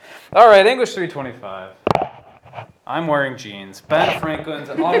All right, English 325. I'm wearing jeans. Ben Franklin's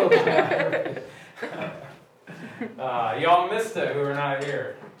autobiography. Y'all missed it who are not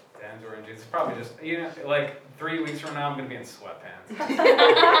here. Dan's wearing jeans. It's probably just, like 3 weeks from now, I'm going to be in sweatpants.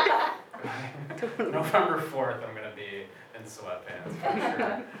 November 4th, I'm going to be in sweatpants for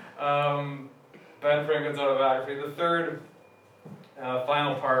sure. Ben Franklin's autobiography, the third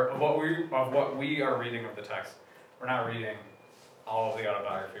final part of what we are reading of the text. We're not reading all of the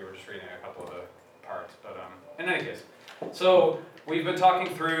autobiography, we're just reading a couple of the parts. But in any case, so we've been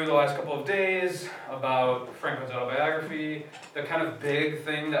talking through the last couple of days about Franklin's autobiography. The kind of big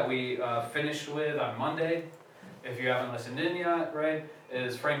thing that we finished with on Monday, if you haven't listened in yet, right,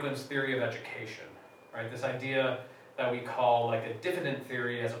 is Franklin's theory of education, right? This idea that we call like a diffident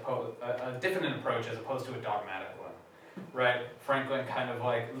theory as opposed a diffident approach as opposed to a dogmatic one, right? Franklin kind of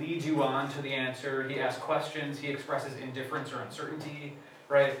like leads you on to the answer. He asks questions. He expresses indifference or uncertainty,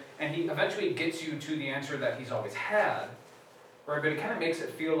 right? And he eventually gets you to the answer that he's always had, right? But it kind of makes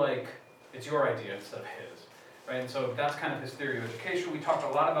it feel like it's your idea instead of his, right? And so that's kind of his theory of education. We talked a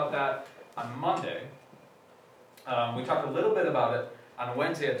lot about that on Monday. We talked a little bit about it on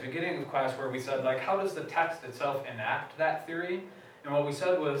Wednesday at the beginning of class where we said, like, how does the text itself enact that theory? And what we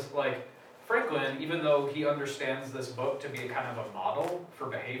said was, like, Franklin, even though he understands this book to be a kind of a model for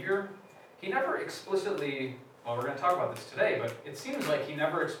behavior, he never explicitly, well, we're going to talk about this today, but it seems like he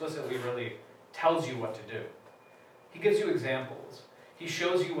never explicitly really tells you what to do. He gives you examples. He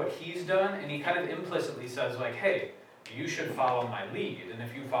shows you what he's done, and he kind of implicitly says, like, hey, you should follow my lead, and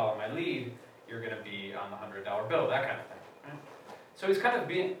if you follow my lead, you're going to be on the $100 bill, that kind of thing. Right? So he's kind of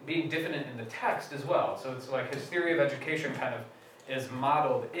being diffident in the text as well. So it's like his theory of education kind of is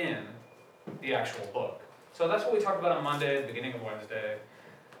modeled in the actual book. So that's what we talked about on Monday, at the beginning of Wednesday.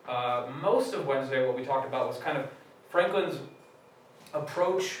 Most of Wednesday, what we talked about was kind of Franklin's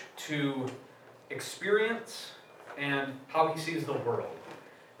approach to experience and how he sees the world.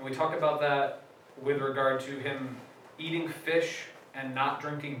 And we talked about that with regard to him eating fish and not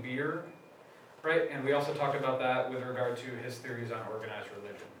drinking beer. Right? And we also talked about that with regard to his theories on organized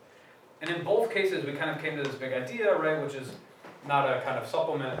religion. And in both cases, we kind of came to this big idea, right, which is not a kind of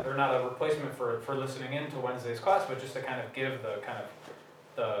supplement, or not a replacement for listening in to Wednesday's class, but just to kind of give the kind of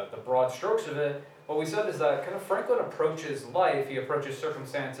the broad strokes of it. What we said is that kind of Franklin approaches life, he approaches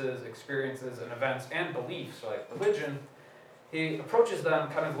circumstances, experiences, and events, and beliefs, like religion. He approaches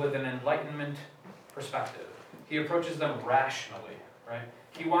them kind of with an Enlightenment perspective. He approaches them rationally, right?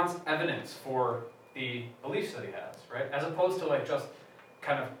 He wants evidence for the beliefs that he has, right? As opposed to like just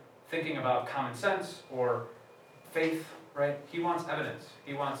kind of thinking about common sense or faith, right? He wants evidence.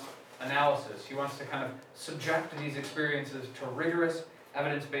 He wants analysis. He wants to kind of subject these experiences to rigorous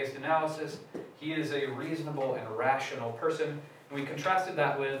evidence-based analysis. He is a reasonable and rational person. And we contrasted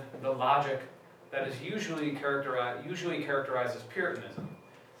that with the logic that is usually characterized as Puritanism,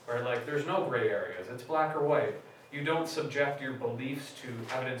 where like there's no gray areas. It's black or white. You don't subject your beliefs to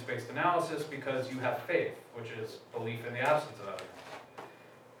evidence-based analysis because you have faith, which is belief in the absence of evidence.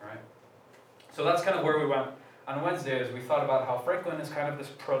 Right? So that's kind of where we went on Wednesday, as we thought about how Franklin is kind of this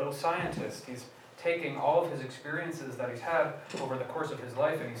proto-scientist. He's taking all of his experiences that he's had over the course of his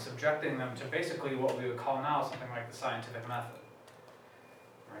life and he's subjecting them to basically what we would call now something like the scientific method.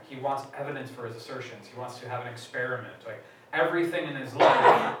 Right? He wants evidence for his assertions. He wants to have an experiment. Like everything in his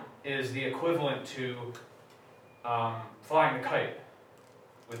life is the equivalent to flying the kite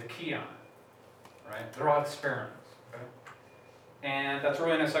with the key on it, right? They're all experiments, okay? And that's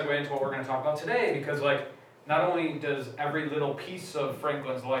really going to segue into what we're going to talk about today, because like not only does every little piece of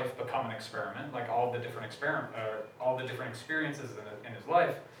Franklin's life become an experiment, like all the different experiences in his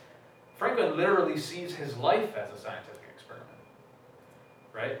life, Franklin literally sees his life as a scientific experiment,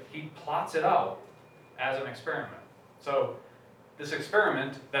 right? He plots it out as an experiment. So this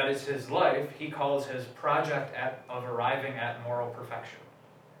experiment that is his life, he calls his project of arriving at moral perfection.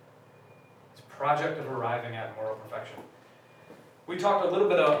 His project of arriving at moral perfection. We talked a little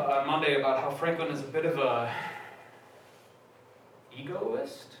bit on Monday about how Franklin is a bit of a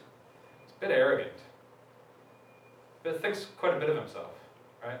egoist. He's a bit arrogant. But thinks quite a bit of himself,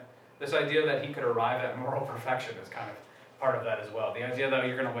 right? This idea that he could arrive at moral perfection is kind of part of that as well. The idea that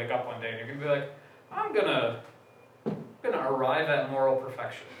you're going to wake up one day and you're going to be like, I'm going to arrive at moral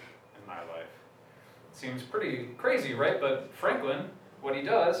perfection in my life. It seems pretty crazy, right? But Franklin, what he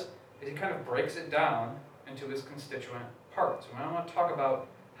does is he kind of breaks it down into his constituent parts. And I want to talk about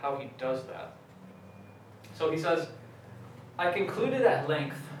how he does that. So he says, I concluded at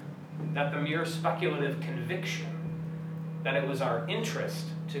length that the mere speculative conviction that it was our interest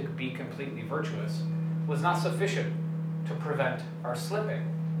to be completely virtuous was not sufficient to prevent our slipping.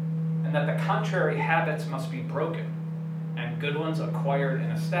 and that the contrary habits must be broken, and good ones acquired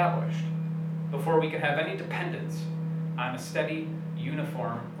and established, before we can have any dependence on a steady,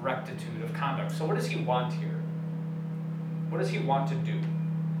 uniform rectitude of conduct. So what does he want here? What does he want to do?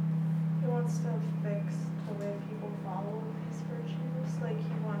 He wants to fix the way people follow his virtues. Like,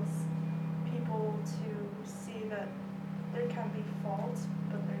 he wants people to see that there can be faults,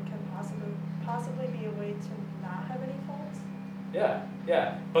 but there can possibly be a way to not have any faults.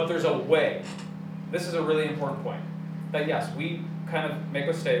 Yeah, but there's a way. This is a really important point. That yes, we kind of make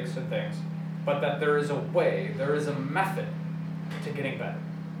mistakes and things, but that there is a way, there is a method to getting better,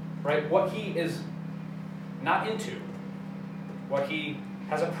 right? What he is not into, what he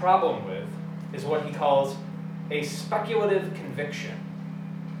has a problem with, is what he calls a speculative conviction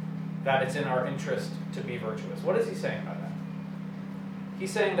that it's in our interest to be virtuous. What is he saying about that?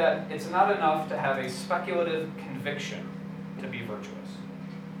 He's saying that it's not enough to have a speculative conviction to be virtuous.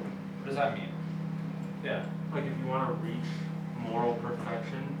 What does that mean? Yeah. Like, if you want to reach moral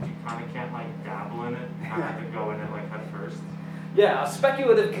perfection, you kind of can't, like, dabble in it. You kind of have to go in it, like, head first. Yeah, a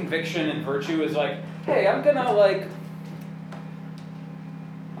speculative conviction in virtue is like, hey, I'm gonna, like,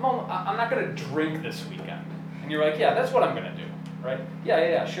 I'm not gonna drink this weekend. And you're like, yeah, that's what I'm gonna do, right?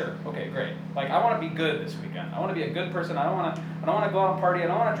 Yeah, sure, okay, great. Like, I want to be good this weekend. I want to be a good person. I don't want to go out and party. I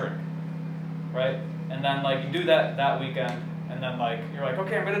don't want to drink, right? And then, like, you do that weekend, and then, like, you're like,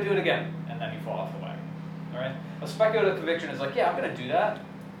 okay, I'm gonna do it again, and then you fall off the wagon. All right? A speculative conviction is like, yeah, I'm going to do that.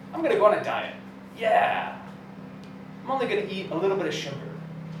 I'm going to go on a diet. Yeah. I'm only going to eat a little bit of sugar,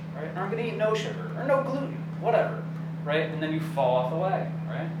 right? Or I'm going to eat no sugar, or no gluten, whatever, right? And then you fall off the wagon,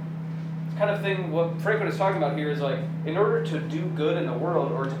 right? It's kind of thing, what Franklin is talking about here is like, in order to do good in the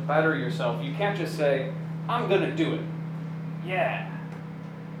world or to better yourself, you can't just say, I'm going to do it. Yeah.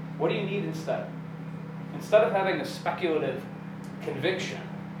 What do you need instead? Instead of having a speculative conviction,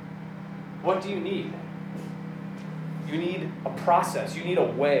 what do you need? You need a process. You need a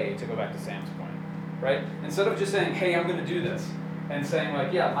way, to go back to Sam's point, right? Instead of just saying, hey, I'm going to do this, and saying,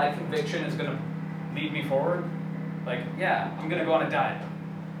 like, yeah, my conviction is going to lead me forward. Like, yeah, I'm going to go on a diet.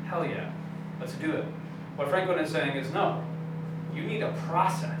 Hell yeah, let's do it. What Franklin is saying is, no, you need a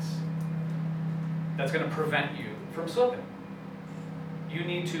process that's going to prevent you from slipping. You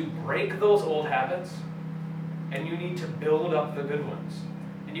need to break those old habits, and you need to build up the good ones.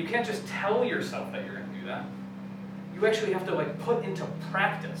 And you can't just tell yourself that you're going to do that. You actually have to, like, put into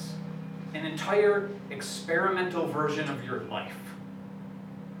practice an entire experimental version of your life.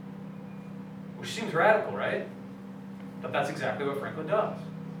 Which seems radical, right? But that's exactly what Franklin does,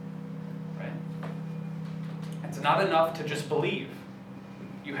 right? It's not enough to just believe.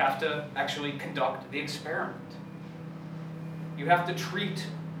 You have to actually conduct the experiment. You have to treat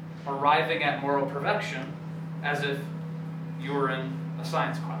arriving at moral perfection as if you were in a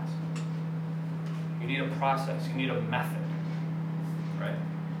science class. You need a process. You need a method, right?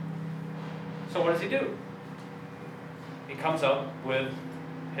 So what does he do? He comes up with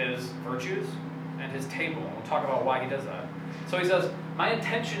his virtues and his table, and we'll talk about why he does that. So he says, my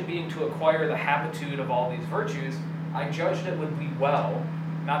intention being to acquire the habitude of all these virtues, I judged it would be well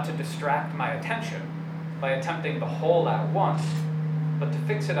not to distract my attention by attempting the whole at once, but to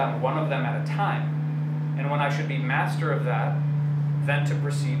fix it on one of them at a time. And when I should be master of that, then to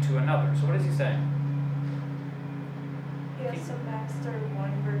proceed to another. So what is he saying? He has to master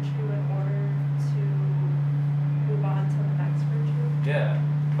one virtue in order to move on to the next virtue. Yeah.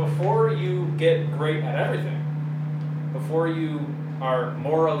 Before you get great at everything, before you are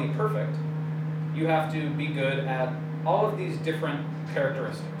morally perfect, you have to be good at all of these different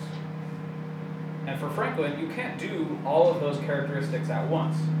characteristics. And for Franklin, you can't do all of those characteristics at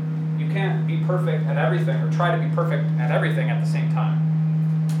once. You can't be perfect at everything or try to be perfect at everything at the same time.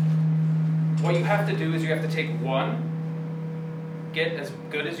 What you have to do is you have to take one, get as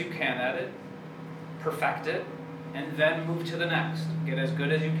good as you can at it, perfect it, and then move to the next. Get as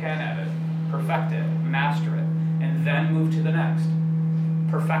good as you can at it, perfect it, master it, and then move to the next.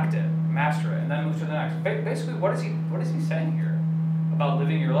 Perfect it, master it, and then move to the next. Basically, what is he saying here about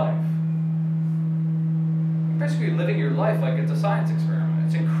living your life? Basically, living your life like it's a science experiment.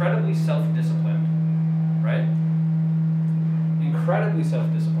 It's incredibly self-disciplined, right? Incredibly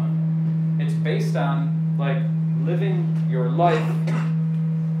self-disciplined. It's based on, like, living your life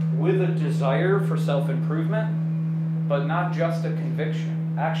with a desire for self-improvement, but not just a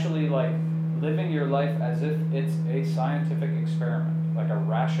conviction. Actually, like, living your life as if it's a scientific experiment, like a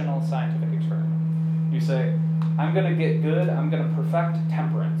rational scientific experiment. You say, I'm going to get good, I'm going to perfect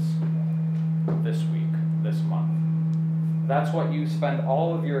temperance this week, this month. That's what you spend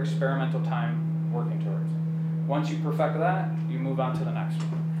all of your experimental time working towards. Once you perfect that, you move on to the next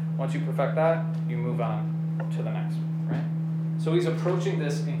one. Once you perfect that, you move on to the next one, right? So he's approaching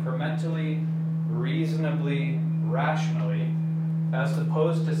this incrementally, reasonably, rationally, as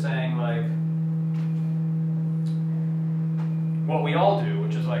opposed to saying like what we all do,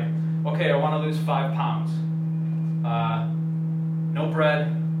 which is like, okay, I want to lose 5 pounds. No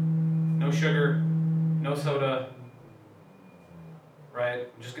bread, no sugar, no soda, right?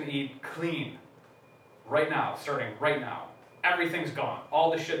 I'm just going to eat clean right now, starting right now. Everything's gone.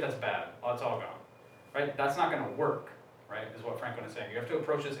 All the shit that's bad, it's all gone, right? That's not going to work, right, is what Franklin is saying. You have to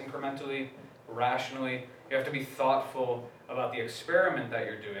approach this incrementally, rationally. You have to be thoughtful about the experiment that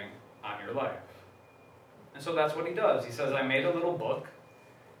you're doing on your life. And so that's what he does. He says, I made a little book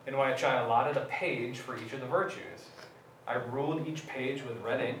in which I allotted a page for each of the virtues. I ruled each page with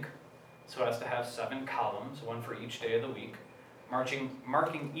red ink so as to have 7 columns, one for each day of the week,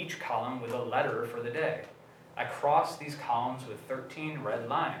 marking each column with a letter for the day. I crossed these columns with 13 red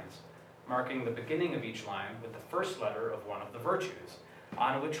lines, marking the beginning of each line with the first letter of one of the virtues,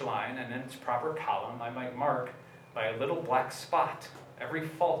 on which line and in its proper column I might mark by a little black spot every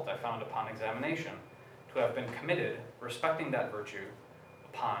fault I found upon examination to have been committed respecting that virtue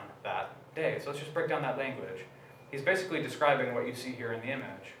upon that day. So let's just break down that language. He's basically describing what you see here in the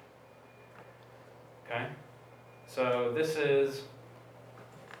image. Okay? So this is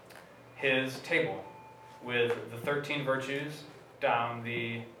his table with the 13 virtues down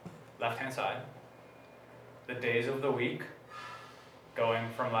the left-hand side, the days of the week going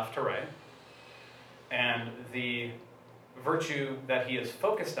from left to right, and the virtue that he is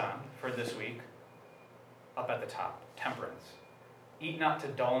focused on for this week up at the top, temperance. Eat not to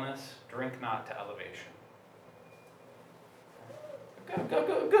dullness, drink not to elevation.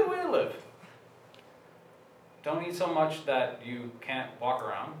 Good way to live. Don't eat so much that you can't walk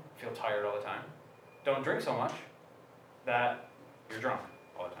around, feel tired all the time. Don't drink so much that you're drunk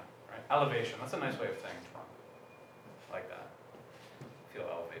all the time, right? Elevation, that's a nice way of saying drunk. I like that. Feel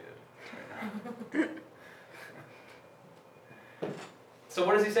elevated right now. So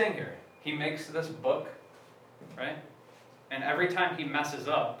what is he saying here? He makes this book, right? And every time he messes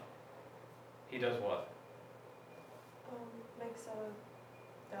up, he does what? Makes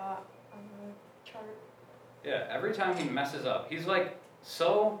a dot on the chart. Yeah, every time he messes up, he's like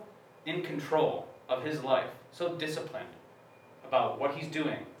so in control of his life, so disciplined about what he's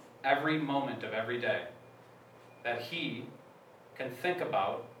doing every moment of every day, that he can think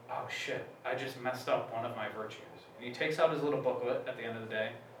about, oh shit, I just messed up one of my virtues. And he takes out his little booklet at the end of the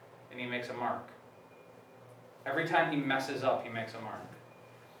day, and he makes a mark. Every time he messes up, he makes a mark.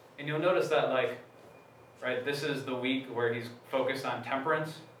 And you'll notice that, like, right, this is the week where he's focused on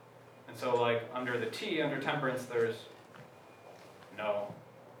temperance. And so, like, under the T, under temperance, there's no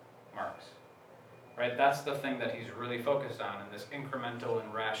marks. Right? That's the thing that he's really focused on in this incremental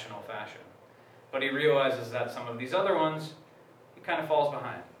and rational fashion. But he realizes that some of these other ones, he kind of falls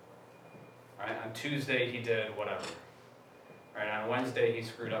behind. Right? On Tuesday, he did whatever. Right? On Wednesday, he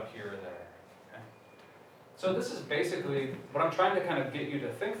screwed up here or there. Okay? So this is basically, what I'm trying to kind of get you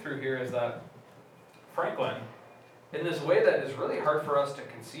to think through here is that Franklin, in this way that is really hard for us to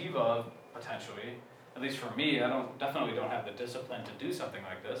conceive of, potentially, at least for me, I definitely don't have the discipline to do something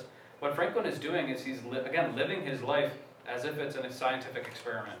like this. What Franklin is doing is he's, again, living his life as if it's a scientific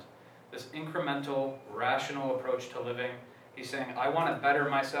experiment. This incremental, rational approach to living. He's saying, I want to better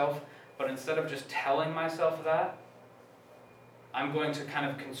myself, but instead of just telling myself that, I'm going to kind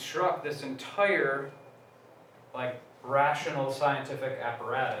of construct this entire, like, rational scientific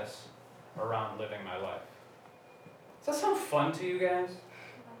apparatus around living my life. Does that sound fun to you guys?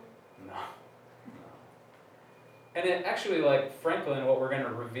 No. And it actually, like, Franklin, what we're going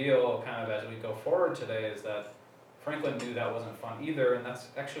to reveal kind of as we go forward today is that Franklin knew that wasn't fun either, and that's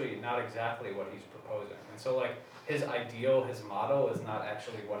actually not exactly what he's proposing. And so, like, his ideal, his model is not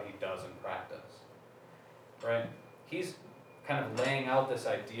actually what he does in practice, right? He's kind of laying out this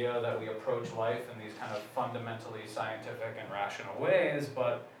idea that we approach life in these kind of fundamentally scientific and rational ways,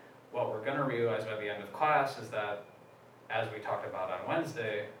 but what we're going to realize by the end of class is that, as we talked about on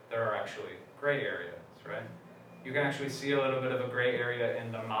Wednesday, there are actually gray areas, right? You can actually see a little bit of a gray area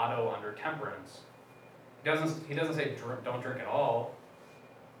in the motto under temperance. He doesn't say don't drink at all,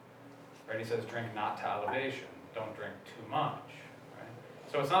 right? He says drink not to elevation, don't drink too much, right?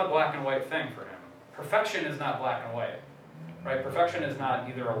 So it's not a black and white thing for him. Perfection is not black and white, right? Perfection is not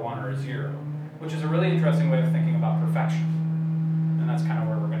either a 1 or a 0, which is a really interesting way of thinking about perfection. And that's kind of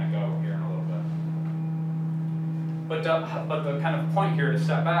where we're going to go here in a little bit. But the kind of point here to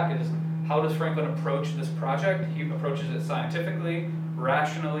step back is, how does Franklin approach this project? He approaches it scientifically,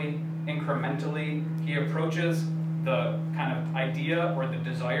 rationally, incrementally. He approaches the kind of idea or the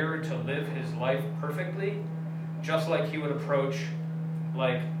desire to live his life perfectly, just like he would approach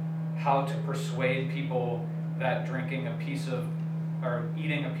like how to persuade people that drinking a piece of, or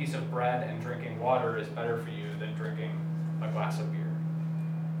eating a piece of bread and drinking water is better for you than drinking a glass of beer,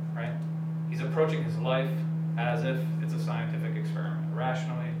 right? He's approaching his life as if it's a scientific experiment,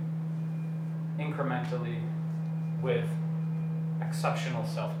 rationally, incrementally, with exceptional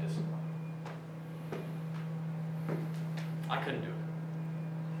self-discipline. I couldn't do it.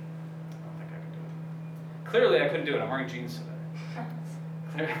 I don't think I could do it. Clearly I couldn't do it. I'm wearing jeans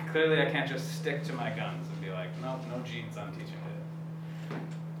today. Clearly I can't just stick to my guns and be like, no jeans, I'm teaching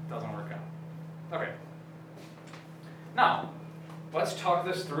it. Doesn't work out. Okay. Now, let's talk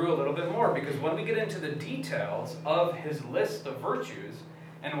this through a little bit more, because when we get into the details of his list of virtues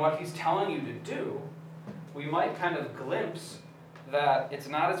and what he's telling you to do, we might kind of glimpse that it's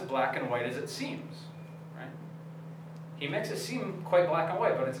not as black and white as it seems, right? He makes it seem quite black and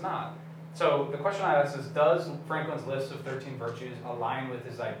white, but it's not. So the question I ask is, does Franklin's list of 13 virtues align with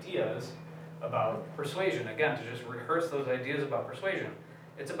his ideas about persuasion? Again, to just rehearse those ideas about persuasion.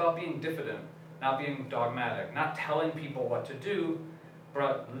 It's about being diffident, not being dogmatic, not telling people what to do,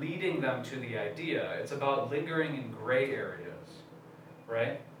 but leading them to the idea. It's about lingering in gray areas,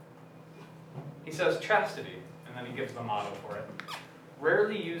 right? He says chastity, and then he gives the motto for it.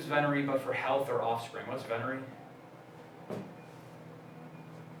 Rarely use venery, but for health or offspring. What's venery?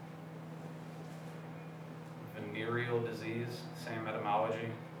 Venereal disease, same etymology.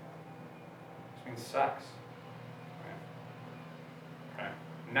 Which means sex. Okay.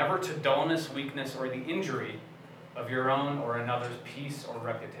 Never to dullness, weakness, or the injury of your own or another's peace or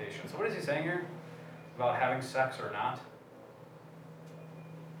reputation. So what is he saying here about having sex or not?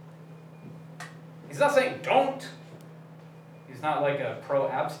 He's not saying don't. He's not like a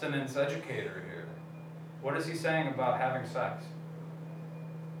pro-abstinence educator here. What is he saying about having sex?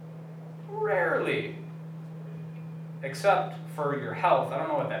 Rarely. Except for your health. I don't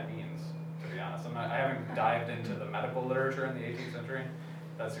know what that means, to be honest. I haven't dived into the medical literature in the 18th century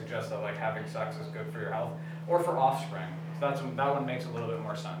that suggests that like having sex is good for your health. Or for offspring. So that one makes a little bit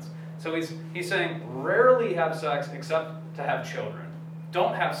more sense. So he's saying rarely have sex except to have children.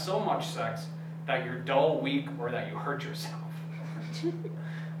 Don't have so much sex that you're dull, weak, or that you hurt yourself.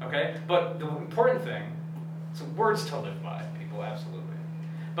 Okay? But the important thing, so words to live by, people, absolutely.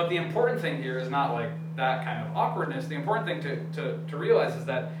 But the important thing here is not like that kind of awkwardness. The important thing to realize is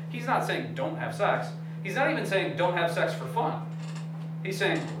that he's not saying don't have sex. He's not even saying don't have sex for fun. He's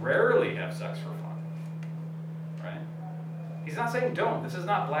saying rarely have sex for fun. Right? He's not saying don't. This is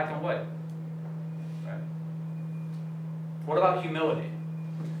not black and white. Right? What about humility?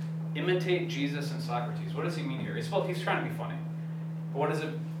 Imitate Jesus and Socrates. What does he mean here? He's trying to be funny. But what is it?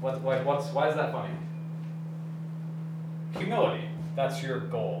 Why is that funny? Humility. That's your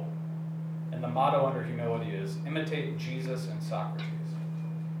goal. And the motto under humility is imitate Jesus and Socrates.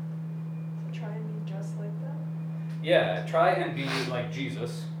 So try and be just like them. Yeah, try and be like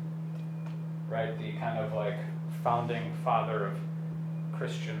Jesus, right? The kind of like founding father of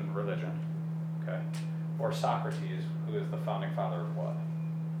Christian religion, okay? Or Socrates, who is the founding father of what?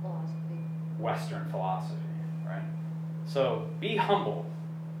 Philosophy. Western philosophy, right? So be humble.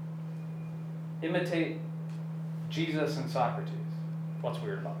 Imitate Jesus and Socrates. What's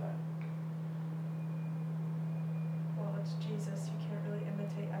weird about that? Well, it's Jesus. You can't really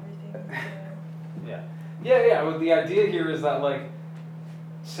imitate everything he did. Yeah. Well, the idea here is that like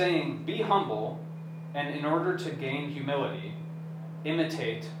saying be humble, and in order to gain humility,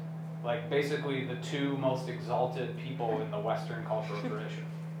 imitate like basically the two most exalted people in the Western cultural tradition.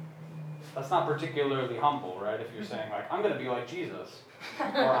 That's not particularly humble, right? If you're saying like I'm going to be like Jesus,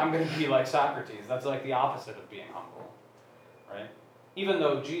 or I'm going to be like Socrates, that's like the opposite of being humble, right? Even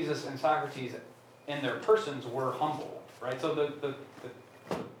though Jesus and Socrates in their persons were humble, right? So the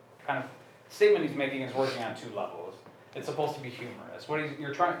kind of statement he's making is working on two levels. It's supposed to be humorous. What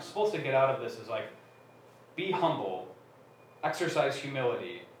you're supposed to get out of this is like, be humble, exercise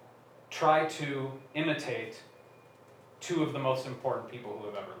humility, try to imitate two of the most important people who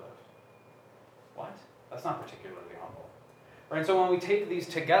have ever lived. What? That's not particularly humble. Right? So when we take these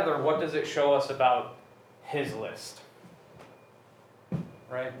together, what does it show us about his list?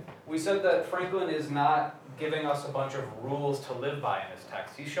 Right? We said that Franklin is not giving us a bunch of rules to live by in his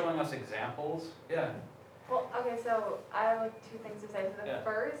text. He's showing us examples. Yeah. Well, okay, so I have like two things to say. So the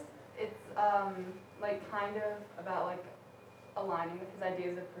first, it's like kind of about like aligning with his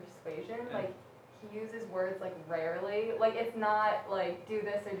ideas of persuasion. Yeah. Like he uses words like rarely. Like it's not like do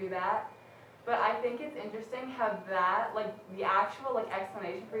this or do that. But I think it's interesting how that, like, the actual, like,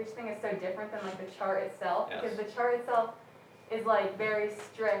 explanation for each thing is so different than, like, the chart itself. Yes. Because the chart itself is, like, very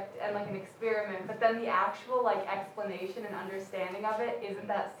strict and, like, an experiment. But then the actual, like, explanation and understanding of it isn't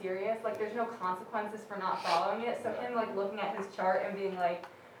that serious. Like, there's no consequences for not following it. So him, like, looking at his chart and being like,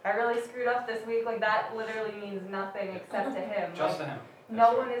 I really screwed up this week, like, that literally means nothing except to him. Just Like, to him.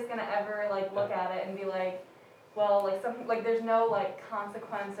 no one is gonna ever, like, look at it and be like, well, like, something, like, there's no, like,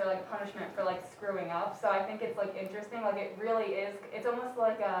 consequence or, like, punishment for, like, screwing up. So I think it's, like, interesting. Like, it really is, it's almost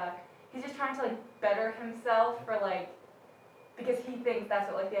like he's just trying to, like, better himself for, like, because he thinks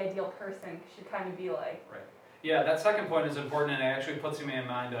that's what, like, the ideal person should kind of be like. Right. Yeah, that second point is important, and it actually puts me in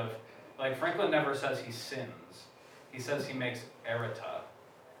mind of, like, Franklin never says he sins. He says he makes errata,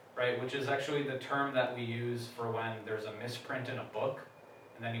 right? Which is actually the term that we use for when there's a misprint in a book,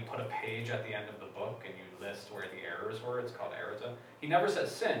 and then you put a page at the end of the book and you list where the errors were. It's called errata. He never says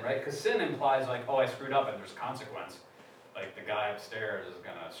sin, right? Because sin implies, like, oh, I screwed up and there's consequence. Like, the guy upstairs is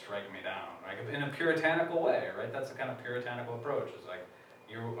going to strike me down, right? In a puritanical way, right? That's the kind of puritanical approach. It's like,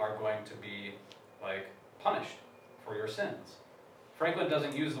 you are going to be, like, punished for your sins. Franklin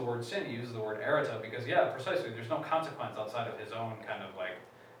doesn't use the word sin, he uses the word errata because, yeah, precisely, there's no consequence outside of his own kind of, like,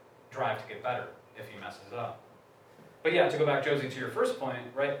 drive to get better if he messes up. But yeah, to go back, Josie, to your first point,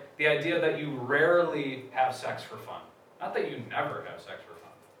 right? The idea that you rarely have sex for fun. Not that you never have sex for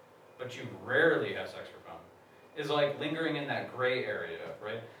fun, but you rarely have sex for fun. Is like lingering in that gray area,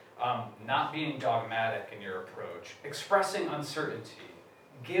 right? Not being dogmatic in your approach, expressing uncertainty,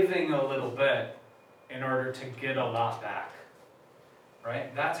 giving a little bit in order to get a lot back,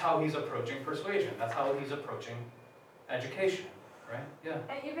 right? That's how he's approaching persuasion. That's how he's approaching education, right? Yeah.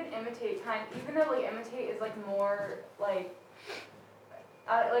 And even imitate kind, even though, like, imitate is, like, more, like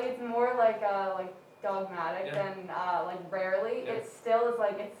it's more, like dogmatic than, like, rarely, Yeah. it still is,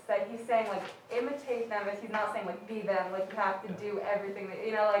 like, it's like, he's saying, like, imitate them, but he's not saying, like, be them, like, you have to do everything that,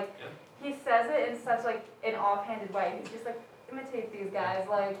 you know, like, he says it in such, like, an offhanded way, he's just, like, imitate these guys,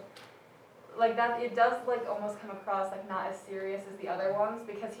 like that, it does, like, almost come across, like, not as serious as the other ones,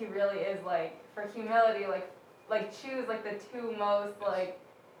 because he really is, like, for humility, like choose, like, the two most, like,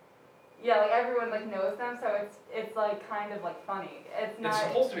 yeah, like, everyone, like, knows them, so it's like, kind of, like, funny. It's not... It's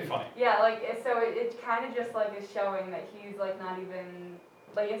supposed to be funny. Yeah, like, so it kind of just, like, is showing that he's, like, not even,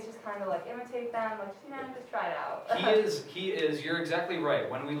 like, it's just kind of, like, imitate them, like, you know, just try it out. He is, you're exactly right.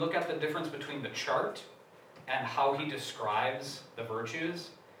 When we look at the difference between the chart and how he describes the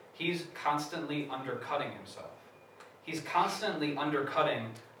virtues, he's constantly undercutting himself. He's constantly undercutting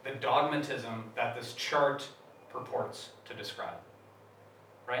the dogmatism that this chart purports to describe,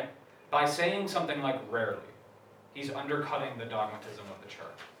 right? By saying something like rarely, he's undercutting the dogmatism of the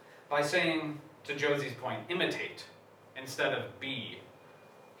chart. By saying, to Josie's point, imitate instead of be,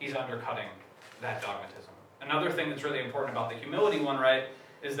 he's undercutting that dogmatism. Another thing that's really important about the humility one, right,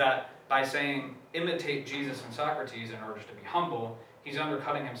 is that by saying imitate Jesus and Socrates in order to be humble, he's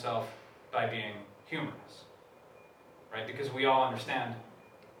undercutting himself by being humorous, right? Because we all understand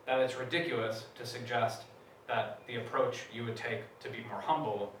that it's ridiculous to suggest that the approach you would take to be more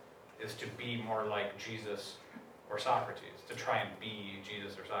humble is to be more like Jesus or Socrates, to try and be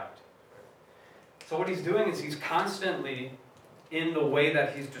Jesus or Socrates. Right? So what he's doing is he's constantly, in the way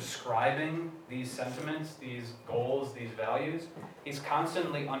that he's describing these sentiments, these goals, these values, he's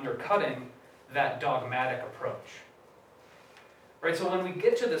constantly undercutting that dogmatic approach. Right, so when we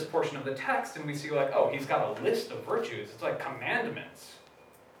get to this portion of the text and we see, like, oh, he's got a list of virtues, it's like commandments.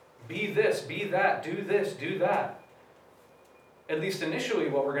 Be this, be that, do this, do that. At least initially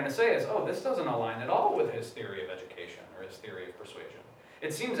what we're going to say is, oh, this doesn't align at all with his theory of education or his theory of persuasion.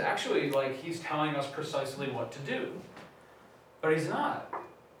 It seems actually like he's telling us precisely what to do. But he's not.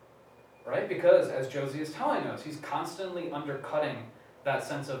 Right? Because, as Josie is telling us, he's constantly undercutting that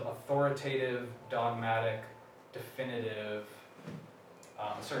sense of authoritative, dogmatic, definitive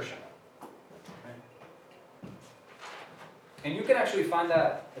assertion. Right? And you can actually find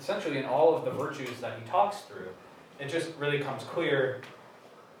that essentially in all of the virtues that he talks through. It just really comes clear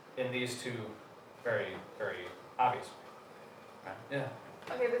in these two very, very obvious ways. Right? Yeah.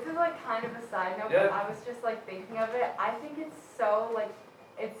 Okay, this is, like, kind of a side note, Yeah. but I was just, like, thinking of it. I think it's so, like,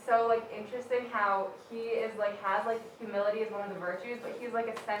 interesting how he is, like, has, like, humility as one of the virtues, but he's, like,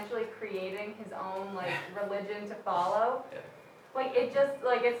 essentially creating his own, like, religion to follow. Yeah. Like, it just,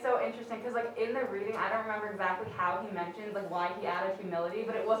 like, it's so interesting, because, like, in the reading, I don't remember exactly how he mentioned, like, why he added humility,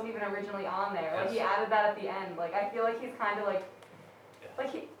 but it wasn't even originally on there. Like, Yes. he added that at the end. Like, I feel like he's kind of, like,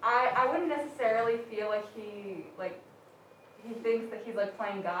 I wouldn't necessarily feel like he thinks that he's, like,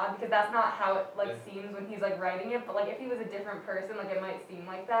 playing God, because that's not how it, like, seems when he's, like, writing it, but, like, if he was a different person, like, it might seem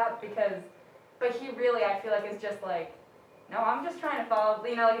like that, because But he really, I feel like, is just like, no, I'm just trying to follow,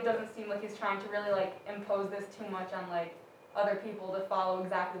 you know, like it doesn't seem like he's trying to really like impose this too much on like other people to follow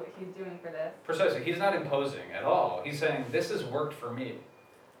exactly what he's doing for this. Precisely, he's not imposing at all. He's saying, this has worked for me.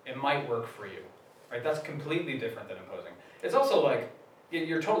 It might work for you. Right? That's completely different than imposing. It's also like,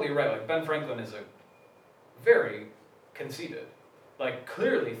 you're totally right, like Ben Franklin is a very conceited, like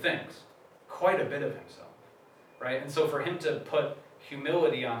clearly thinks quite a bit of himself, right? And so for him to put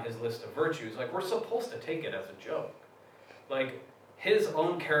humility on his list of virtues, like we're supposed to take it as a joke. Like his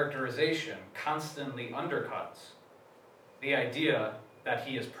own characterization constantly undercuts the idea that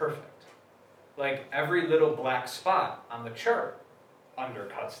he is perfect. Like every little black spot on the chart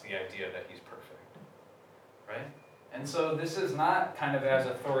undercuts the idea that he's perfect, right? And so this is not kind of as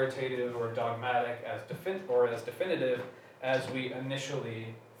authoritative or dogmatic as as definitive as we initially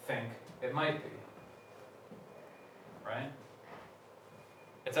think it might be, right?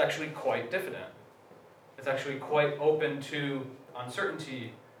 It's actually quite diffident. It's actually quite open to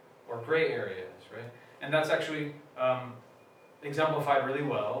uncertainty or gray areas, right? And that's actually exemplified really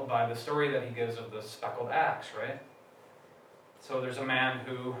well by the story that he gives of the speckled axe, right? So there's a man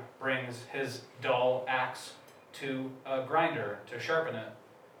who brings his dull axe to a grinder to sharpen it,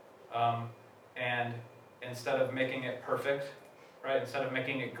 and instead of making it perfect, right, instead of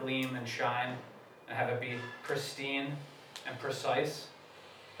making it gleam and shine and have it be pristine and precise,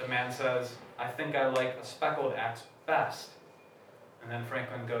 the man says, I think I like a speckled axe best. And then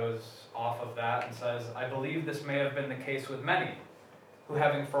Franklin goes off of that and says, I believe this may have been the case with many, who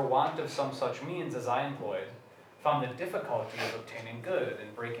having for want of some such means as I employed, found the difficulty of obtaining good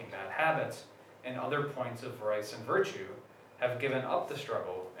and breaking bad habits and other points of vice and virtue, have given up the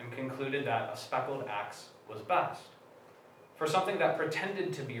struggle and concluded that a speckled axe was best. For something that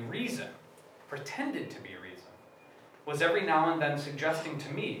pretended to be reason, was every now and then suggesting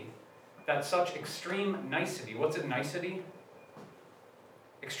to me that such extreme nicety, what's a nicety?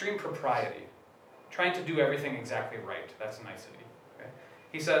 Extreme propriety, trying to do everything exactly right, that's nicety. Okay?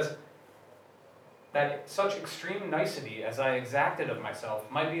 He says that such extreme nicety as I exacted of myself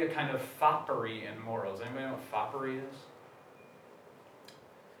might be a kind of foppery in morals. Anybody know what foppery is?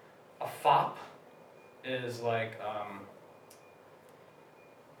 A fop is like,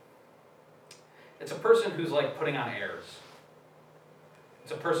 it's a person who's like putting on airs.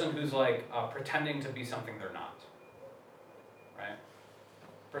 It's a person who's like pretending to be something they're not, right?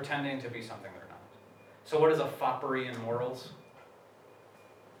 Pretending to be something they're not. So what is a foppery in morals?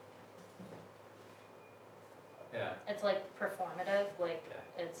 Yeah. It's like performative, like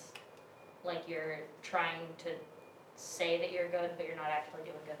Yeah. it's like you're trying to say that you're good, but you're not actually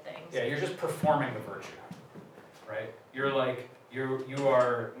doing good things. Yeah, you're just performing the virtue, right? You're like, you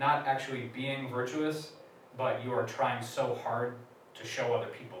are not actually being virtuous, but you are trying so hard to show other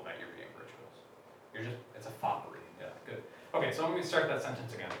people that you're being virtuous. It's a foppery, yeah, good. Okay, so let me start that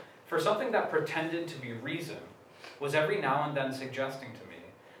sentence again. For something that pretended to be reason was every now and then suggesting to me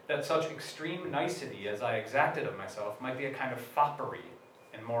that such extreme nicety as I exacted of myself might be a kind of foppery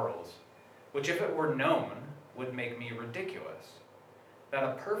in morals, which if it were known would make me ridiculous. That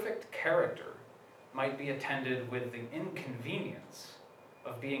a perfect character might be attended with the inconvenience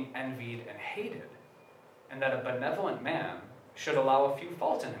of being envied and hated, and that a benevolent man should allow a few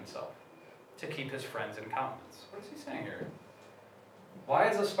faults in himself to keep his friends in countenance. What is he saying here? Why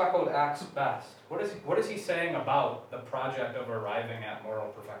is a speckled axe best? What is he saying about the project of arriving at moral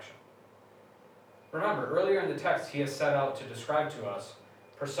perfection? Remember, earlier in the text, he has set out to describe to us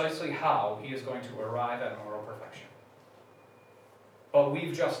precisely how he is going to arrive at moral perfection. But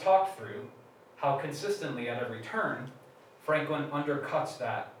we've just talked through how consistently at every turn, Franklin undercuts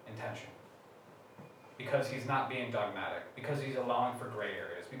that intention. Because he's not being dogmatic, because he's allowing for gray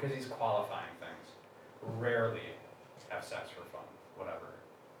areas, because he's qualifying things. Rarely have sex for fun, whatever.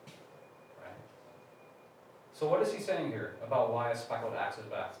 Right? So what is he saying here about why a speckled axe is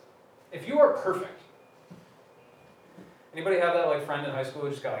best? If you are perfect, anybody have that like friend in high school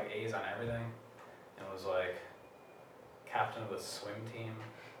who just got like A's on everything? And was like captain of the swim team?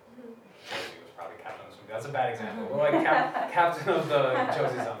 Josie was probably captain of the swim team. That's a bad example. Or like captain of the,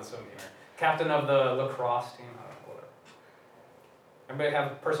 Josie's on the swim team. Captain of the lacrosse team, I don't know, whatever. Anybody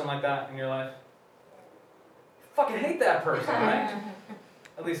have a person like that in your life? You fucking hate that person, right?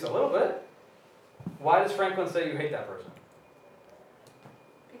 At least a little bit. Why does Franklin say you hate that person?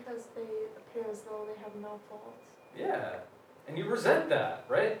 Because they appear as though they have no faults. Yeah, and you resent that,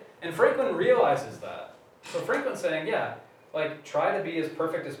 right? And Franklin realizes that. So Franklin's saying, yeah, like try to be as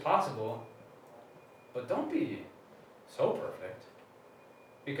perfect as possible, but don't be so perfect.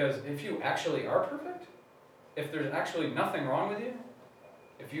 Because if you actually are perfect, if there's actually nothing wrong with you,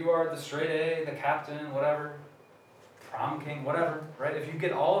 if you are the straight A, the captain, whatever, prom king, whatever, right? If you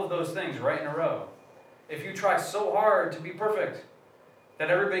get all of those things right in a row, if you try so hard to be perfect that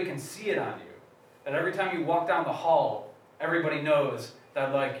everybody can see it on you, that every time you walk down the hall, everybody knows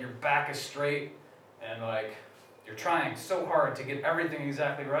that like your back is straight and like you're trying so hard to get everything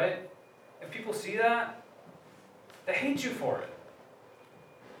exactly right, if people see that, they hate you for it.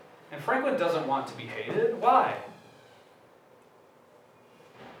 And Franklin doesn't want to be hated. Why?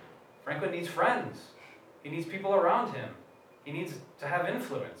 Franklin needs friends. He needs people around him. He needs to have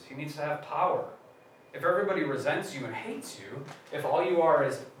influence. He needs to have power. If everybody resents you and hates you, if all you are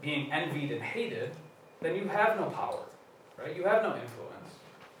is being envied and hated, then you have no power, right? You have no influence,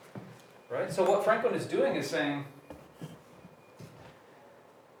 right? So what Franklin is doing is saying,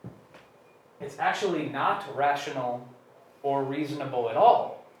 it's actually not rational or reasonable at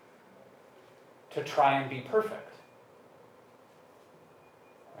all to try and be perfect.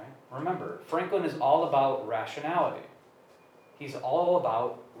 Right? Remember, Franklin is all about rationality. He's all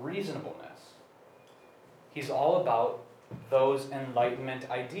about reasonableness. He's all about those Enlightenment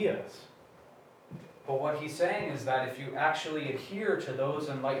ideas. But what he's saying is that if you actually adhere to those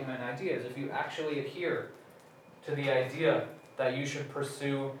Enlightenment ideas, if you actually adhere to the idea that you should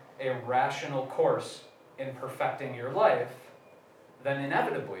pursue a rational course in perfecting your life, then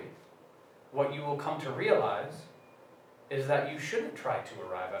inevitably, what you will come to realize is that you shouldn't try to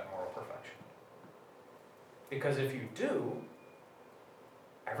arrive at moral perfection. Because if you do,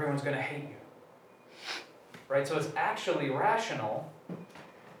 everyone's going to hate you. Right? So it's actually rational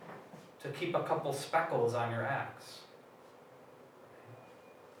to keep a couple speckles on your axe.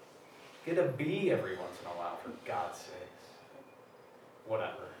 Get a B every once in a while, for God's sakes.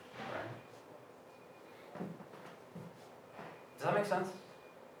 Whatever, right? Does that make sense?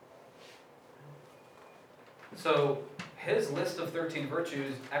 So his list of 13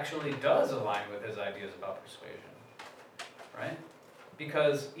 virtues actually does align with his ideas about persuasion, right?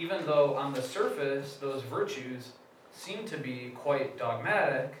 Because even though on the surface those virtues seem to be quite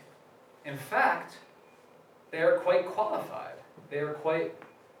dogmatic, in fact, they are quite qualified. They are quite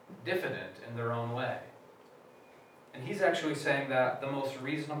diffident in their own way. And he's actually saying that the most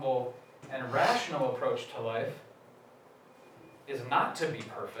reasonable and rational approach to life is not to be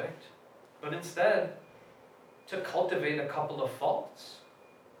perfect, but instead to cultivate a couple of faults.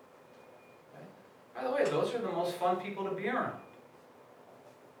 Right? By the way, those are the most fun people to be around.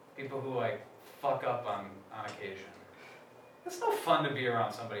 People who like fuck up on occasion. It's no fun to be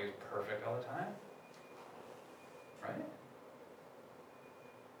around somebody who's perfect all the time. Right?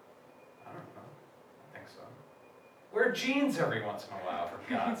 I don't know. I think so. Wear jeans every once in a while, for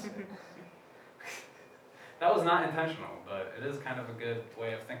God's sake. That was not intentional, but it is kind of a good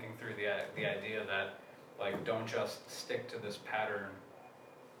way of thinking through the idea that, like, don't just stick to this pattern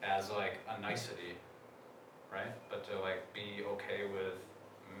as, like, a nicety, right? But to, like, be okay with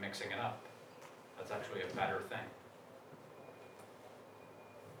mixing it up. That's actually a better thing.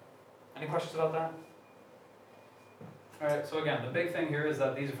 Any questions about that? All right, so again, the big thing here is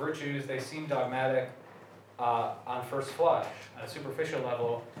that these virtues, they seem dogmatic on first flush. At a superficial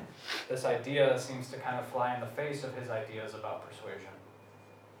level, this idea seems to kind of fly in the face of his ideas about persuasion,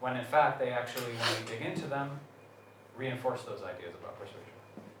 when in fact they actually, when we dig into them, reinforce those ideas about persuasion.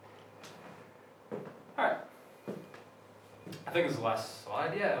 All right. I think it's the last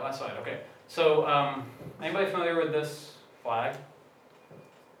slide. Yeah, last slide. Okay. So, anybody familiar with this flag?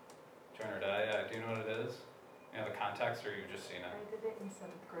 Join or die. Yeah. Do you know what it is? You know the context, or you've just seen it? I did it in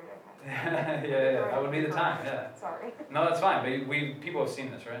 7th grade. I had yeah. That would be the time. Yeah. Sorry. No, that's fine. But people have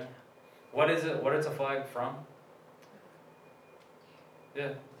seen this, right? What is it? What is a flag from?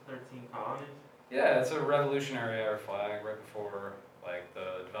 Yeah. 13 colonies? Yeah, it's a Revolutionary Era flag right before like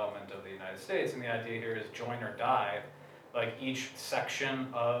the development of the United States, and the idea here is join or die. Like each section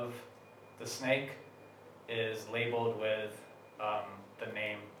of the snake is labeled with the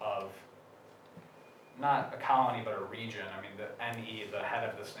name of not a colony but a region. I mean, the NE, the head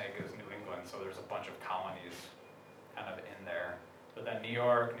of the snake, is New England, so there's a bunch of colonies kind of in there. But then New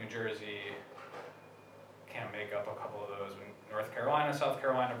York, New Jersey can't make up a couple of those. North Carolina, South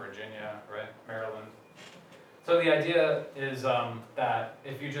Carolina, Virginia, right? Maryland. So the idea is that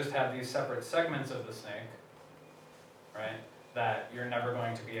if you just have these separate segments of the snake, right, that you're never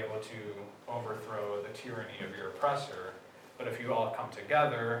going to be able to overthrow the tyranny of your oppressor. But if you all come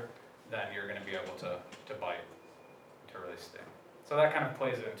together, then you're going to be able to bite, to really sting. So that kind of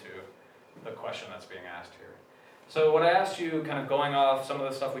plays into the question that's being asked here. So what I asked you, kind of going off some of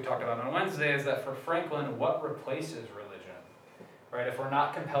the stuff we talked about on Wednesday, is that for Franklin, what replaces religion? Right? If we're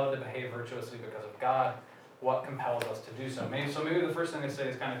not compelled to behave virtuously because of God, what compels us to do so. Maybe the first thing to say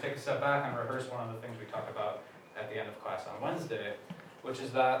is kind of take a step back and rehearse one of the things we talk about at the end of class on Wednesday, which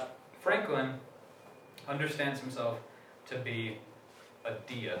is that Franklin understands himself to be a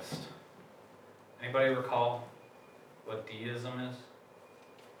deist. Anybody recall what deism is?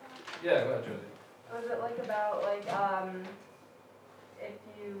 Yeah, go ahead, Josie. Was it like about like if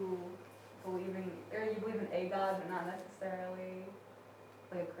you believe in a God but not necessarily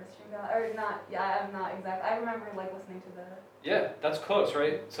like a Christian God or not? Yeah, I'm not exact. I remember like listening to the. Yeah, that's close,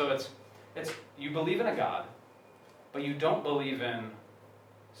 right? So it's you believe in a God, but you don't believe in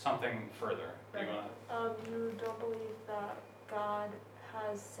something further. Right. You don't believe that God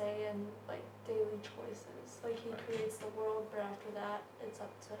has say in like daily choices. Like he creates the world, but after that, it's up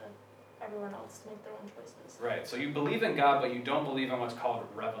to everyone else to make their own choices. Right. So you believe in God, but you don't believe in what's called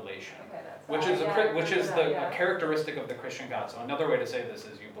revelation, Okay, that's which that. is Yeah, which is a that, characteristic of the Christian God. So another way to say this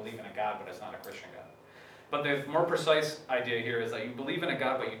is you believe in a God, but it's not a Christian God. But the more precise idea here is that you believe in a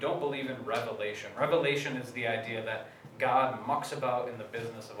God, but you don't believe in revelation. Revelation is the idea that God mucks about in the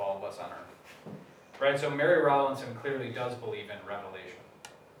business of all of us on earth. Right? So Mary Rowlandson clearly does believe in revelation.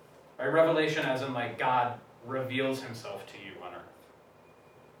 Right? Revelation as in like God reveals himself to you on earth.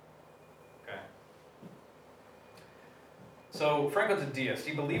 Okay? So Franklin's a deist.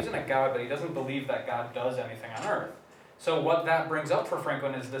 He believes in a God, but he doesn't believe that God does anything on earth. So what that brings up for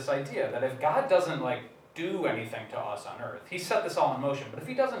Franklin is this idea that if God doesn't like do anything to us on earth, he set this all in motion, but if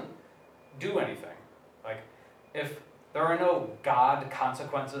he doesn't do anything, like if there are no God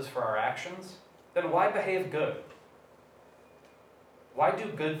consequences for our actions, then why behave good? Why do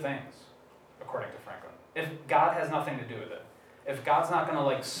good things, according to Franklin? If God has nothing to do with it, if God's not going to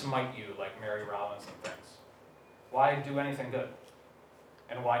like smite you like Mary Rowlandson thinks, why do anything good?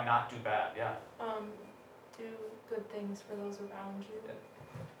 And why not do bad? Yeah. Do good things for those around you.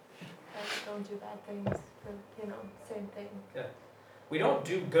 And don't do bad things for, same thing. Yeah. We don't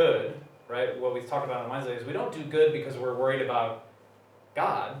do good, right? What we talked about on Wednesday is we don't do good because we're worried about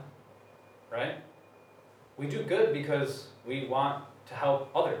God, right? We do good because we want to help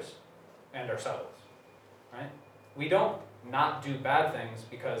others and ourselves, right? We don't not do bad things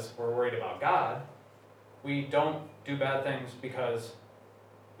because we're worried about God. We don't do bad things because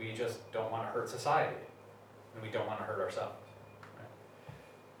we just don't want to hurt society and we don't want to hurt ourselves.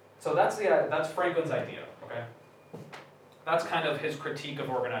 So that's Franklin's idea, okay? That's kind of his critique of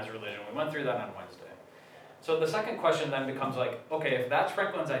organized religion. We went through that on Wednesday. So the second question then becomes like, okay, if that's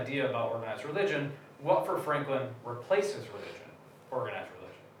Franklin's idea about organized religion, what for Franklin replaces religion, organized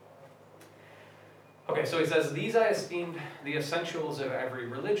religion? Okay, so he says, these I esteemed the essentials of every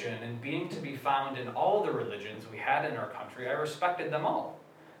religion, and being to be found in all the religions we had in our country, I respected them all,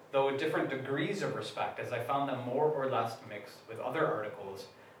 though with different degrees of respect, as I found them more or less mixed with other articles,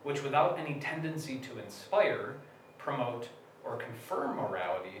 which without any tendency to inspire, promote, or confirm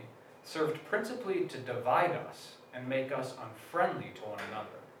morality, served principally to divide us and make us unfriendly to one another.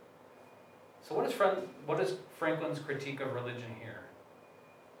 So what is Franklin's critique of religion here?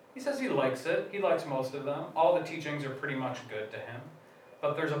 He says he likes it, he likes most of them, all the teachings are pretty much good to him,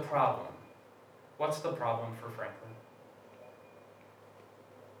 but there's a problem. What's the problem for Franklin?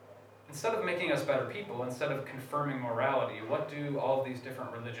 Instead of making us better people, instead of confirming morality, what do all of these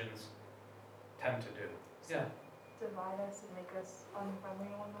different religions tend to do? Yeah. Divide us and make us unfriendly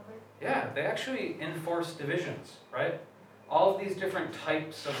to one another. Yeah, they actually enforce divisions, right? All of these different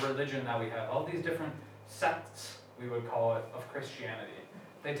types of religion that we have, all these different sects, we would call it, of Christianity,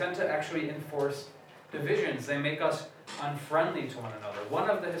 they tend to actually enforce divisions. They make us unfriendly to one another. One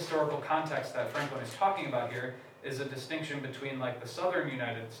of the historical contexts that Franklin is talking about here is a distinction between like the southern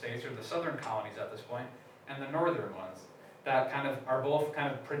United States or the southern colonies at this point and the northern ones that kind of are both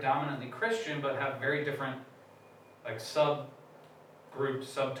kind of predominantly Christian but have very different like subgroups,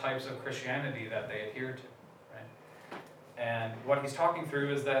 subtypes of Christianity that they adhere to, right? And what he's talking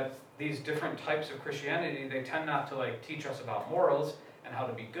through is that these different types of Christianity, they tend not to like teach us about morals and how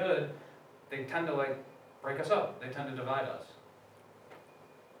to be good. They tend to like break us up. They tend to divide us.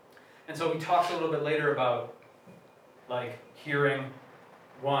 And so he talks a little bit later about like hearing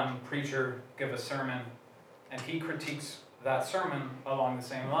one preacher give a sermon, and he critiques that sermon along the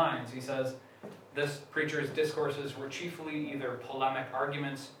same lines. He says, this preacher's discourses were chiefly either polemic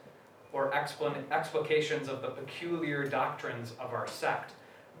arguments or explications of the peculiar doctrines of our sect.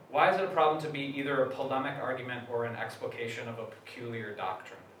 Why is it a problem to be either a polemic argument or an explication of a peculiar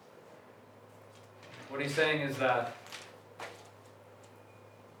doctrine? What he's saying is that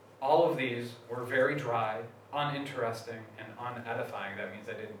all of these were very dry, uninteresting, and unedifying. That means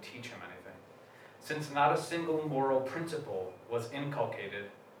I didn't teach him anything. Since not a single moral principle was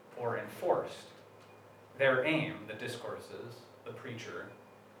inculcated or enforced. their aim, the discourses, the preacher,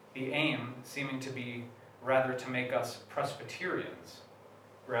 the aim seeming to be rather to make us Presbyterians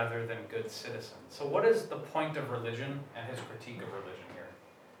rather than good citizens. So what is the point of religion and his critique of religion here?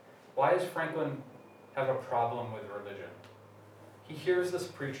 Why does Franklin have a problem with religion? He hears this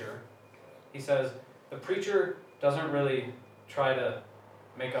preacher. He says, the preacher doesn't really try to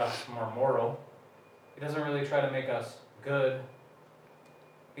make us more moral. He doesn't really try to make us good.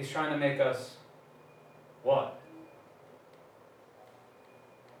 He's trying to make us what?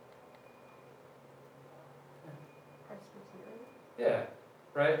 Yeah,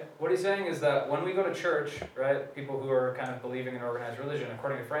 right? What he's saying is that when we go to church, right, people who are kind of believing in organized religion,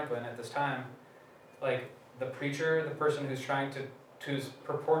 according to Franklin at this time, like the preacher, the person who's who's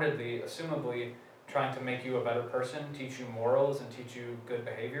purportedly, assumably, trying to make you a better person, teach you morals and teach you good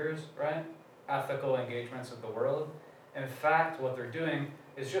behaviors, right? Ethical engagements with the world. In fact, what they're doing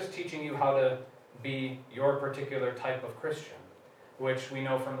is just teaching you how to be your particular type of Christian, which we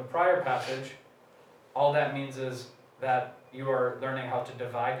know from the prior passage, all that means is that you are learning how to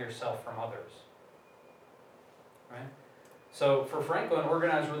divide yourself from others, right? So for Franklin,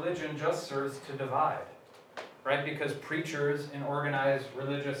 organized religion just serves to divide, right? Because preachers in organized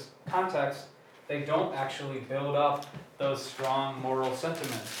religious contexts, they don't actually build up those strong moral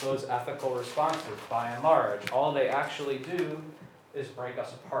sentiments, those ethical responses by and large. All they actually do is break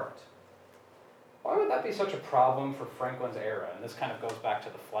us apart. Why would that be such a problem for Franklin's era? And this kind of goes back to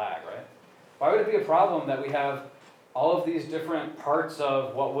the flag, right? Why would it be a problem that we have all of these different parts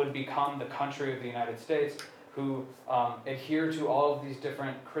of what would become the country of the United States who adhere to all of these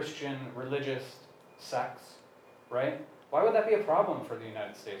different Christian religious sects, right? Why would that be a problem for the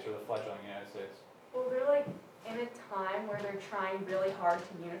United States or the fledgling United States? Well, they're like in a time where they're trying really hard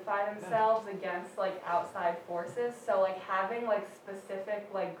to unify themselves against like outside forces. So like having like specific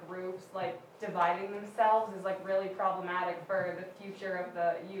like groups like dividing themselves is like really problematic for the future of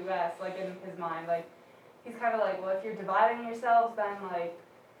the U.S. Like in his mind, like he's kind of like, well, if you're dividing yourselves, then like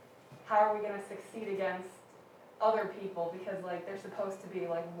how are we going to succeed against other people, because like they're supposed to be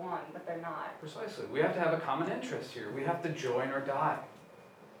like one, but they're not. Precisely. We have to have a common interest here. We have to join or die,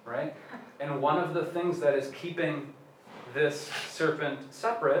 right? And one of the things that is keeping this serpent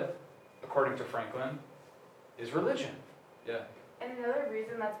separate, according to Franklin, is religion. Yeah. And another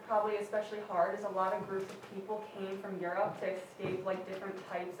reason that's probably especially hard is a lot of groups of people came from Europe to escape like different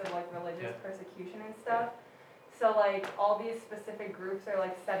types of like religious persecution and stuff. So like all these specific groups are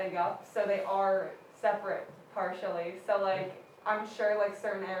like setting up, so they are separate partially. So like I'm sure like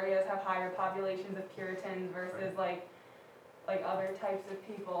certain areas have higher populations of Puritans versus like other types of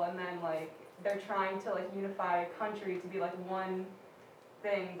people, and then like they're trying to like unify a country to be like one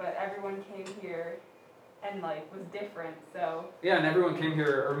thing, but everyone came here and like was different, so. Yeah, and everyone came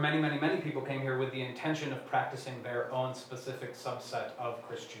here, or many people came here with the intention of practicing their own specific subset of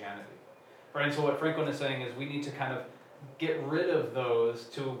Christianity. Right, and so what Franklin is saying is we need to kind of get rid of those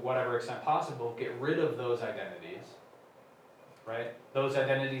to whatever extent possible, get rid of those identities, right? Those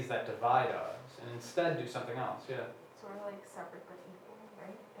identities that divide us, and instead do something else, yeah. Sort of like separate but equal,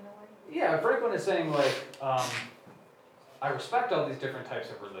 right, in a way? Yeah, Franklin is saying like, I respect all these different types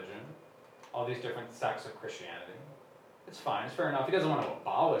of religion, all these different sects of Christianity. It's fine, it's fair enough. He doesn't want to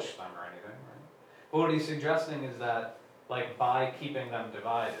abolish them or anything, right? But what he's suggesting is that, like, by keeping them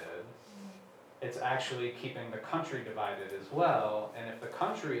divided, it's actually keeping the country divided as well. And if the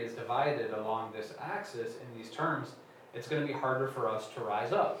country is divided along this axis in these terms, it's going to be harder for us to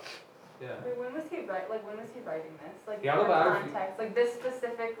rise up. Yeah. Wait, when was he writing this? Like, The for autobiography. context, like this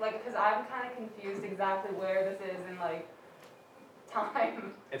specific, like, because I'm kind of confused exactly where this is in like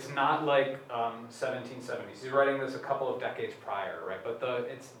time. It's not like 1770s. He's writing this a couple of decades prior, right? But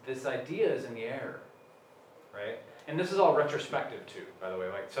this idea is in the air, right? And this is all retrospective too, by the way.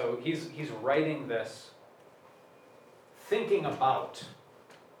 Like, so he's writing this thinking about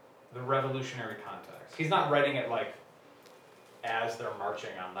the revolutionary context. He's not writing it like as they're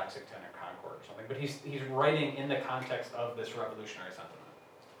marching on Lexington or Concord or something, but he's writing in the context of this revolutionary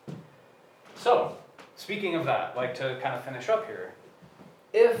sentiment. So, speaking of that, like to kind of finish up here,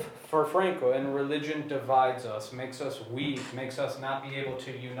 if for Franklin religion divides us, makes us weak, makes us not be able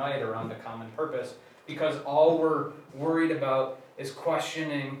to unite around a common purpose, because all we're worried about is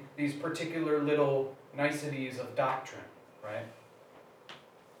questioning these particular little niceties of doctrine, right?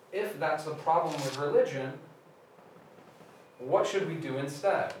 If that's the problem with religion, what should we do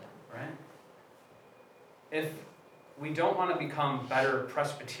instead, right? If we don't want to become better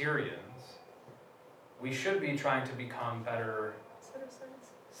Presbyterians, we should be trying to become better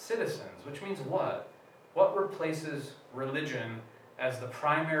citizens, which means what? What replaces religion as the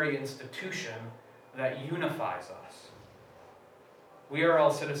primary institution that unifies us. We are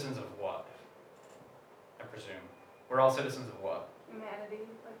all citizens of what? I presume. We're all citizens of what? Humanity.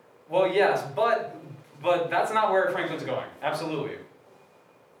 Like, Well, yes, but that's not where Franklin's going. Absolutely.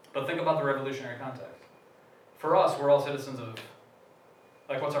 But think about the revolutionary context. For us, we're all citizens of,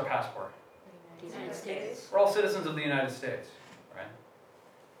 like, what's our passport? The United States. We're all citizens of the United States, right?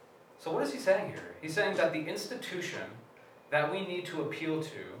 So what is he saying here? He's saying that the institution that we need to appeal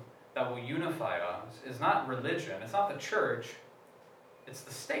to, that will unify us, is not religion, it's not the church, it's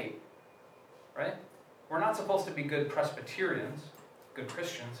the state, right? We're not supposed to be good Presbyterians, good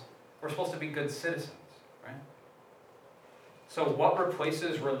Christians, we're supposed to be good citizens, right? So what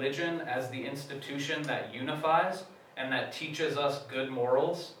replaces religion as the institution that unifies and that teaches us good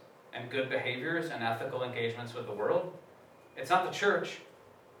morals and good behaviors and ethical engagements with the world? It's not the church,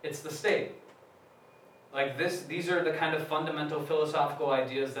 it's the state. Like these are the kind of fundamental philosophical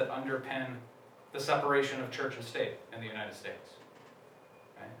ideas that underpin the separation of church and state in the United States.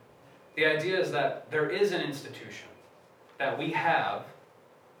 Right? The idea is that there is an institution that we have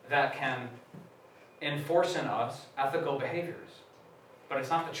that can enforce in us ethical behaviors. But it's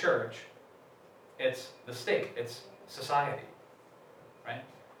not the church, it's the state, it's society. Right?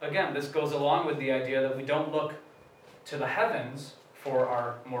 Again, this goes along with the idea that we don't look to the heavens for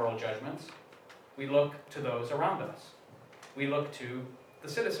our moral judgments. We look to those around us. We look to the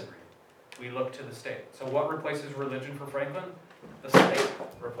citizenry. We look to the state. So what replaces religion for Franklin? The state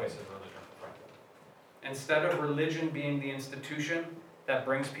replaces religion for Franklin. Instead of religion being the institution that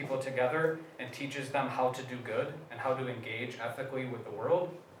brings people together and teaches them how to do good and how to engage ethically with the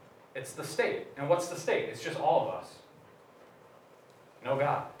world, it's the state. And what's the state? It's just all of us. No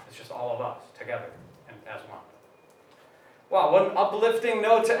God. It's just all of us together and as one. Wow, what an uplifting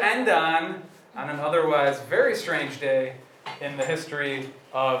note to end on an otherwise very strange day in the history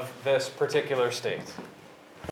of this particular state.